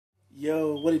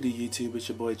Yo, what it do YouTube? It's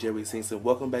your boy Jerry Simpson.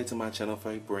 Welcome back to my channel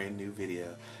for a brand new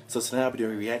video. So tonight I'll be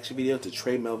doing a reaction video to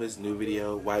Trey Melvin's new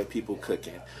video, White People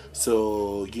Cooking.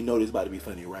 So you know this is about to be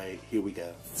funny, right? Here we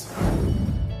go.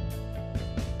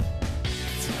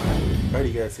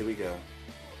 Alrighty guys, here we go.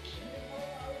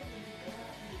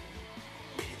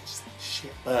 Bitches ain't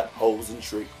shit but hoes and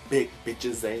tricks. Big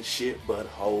bitches ain't shit but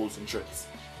hoes and tricks.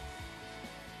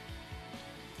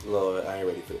 Lord, I ain't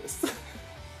ready for this.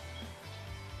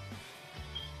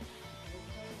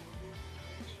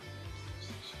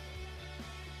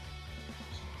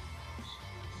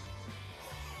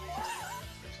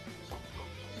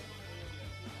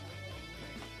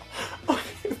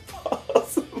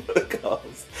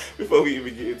 Before we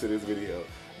even get into this video,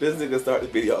 this nigga started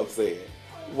the video off saying,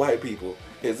 white people,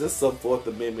 is this some 4th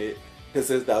Amendment that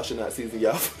says thou should not season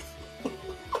y'all food?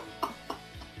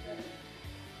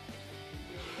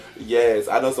 Yes,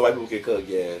 I know some white people can cook,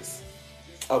 yes.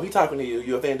 Oh, he talking to you.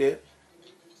 You offended?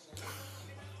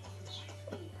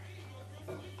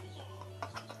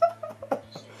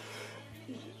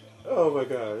 Oh my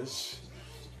gosh.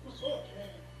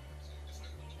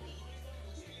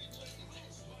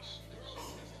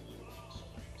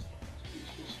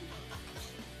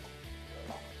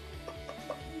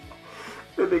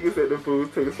 The nigga said the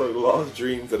food tastes like lost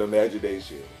dreams and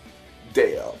imagination.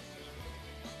 Damn.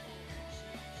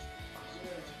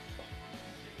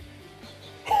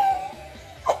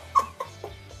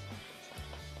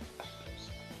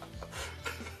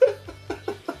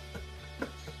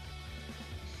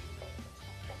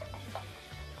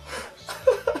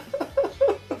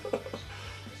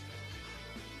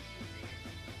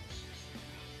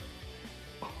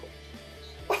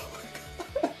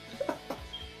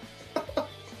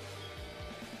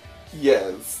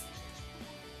 Yes.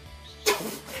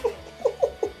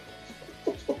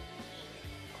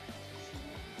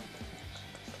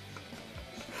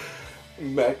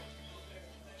 Mac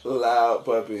loud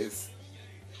puppies.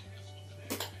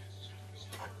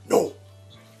 No.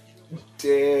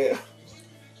 Damn.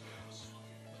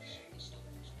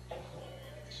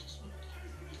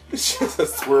 She's a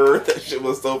swerve. That shit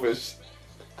was so fish.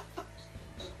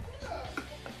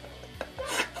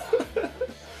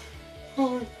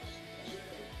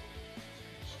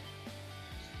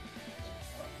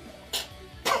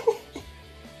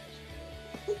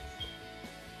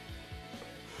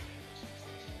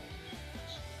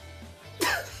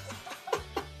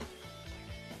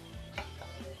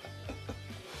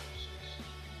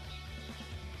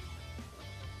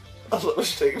 A little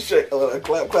shake, a little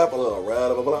clap, a little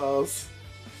round of applause.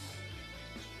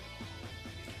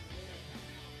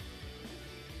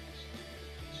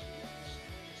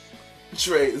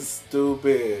 Trey is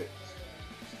stupid.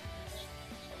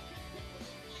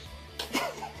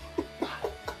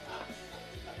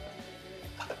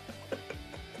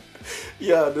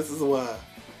 Yeah, this is why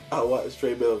I watch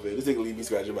Trey Melvin. This nigga leave me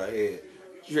scratching my head.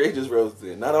 Trey just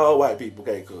roasted. Not all white people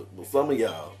can't cook, but some of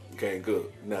y'all can't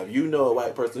cook. Now, if you know a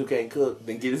white person who can't cook,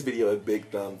 then give this video a big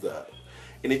thumbs up.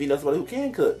 And if you know somebody who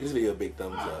can cook, give this video a big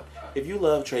thumbs up. If you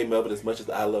love Trey Melvin as much as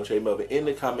I love Trey Melvin, in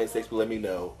the comment section, let me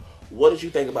know. What did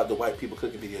you think about the white people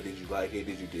cooking video? Did you like it?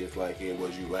 Did you dislike it?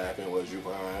 Was you laughing? Was you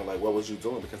crying? Like, what was you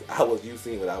doing? Because you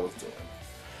seen what I was doing.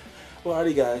 Well,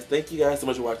 alrighty guys, thank you guys so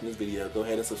much for watching this video. Go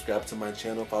ahead and subscribe to my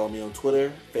channel. Follow me on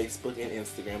Twitter, Facebook, and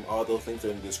Instagram. All those links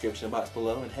are in the description box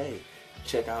below. And hey,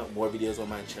 check out more videos on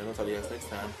my channel. Talk to you guys next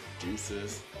time.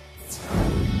 Deuces.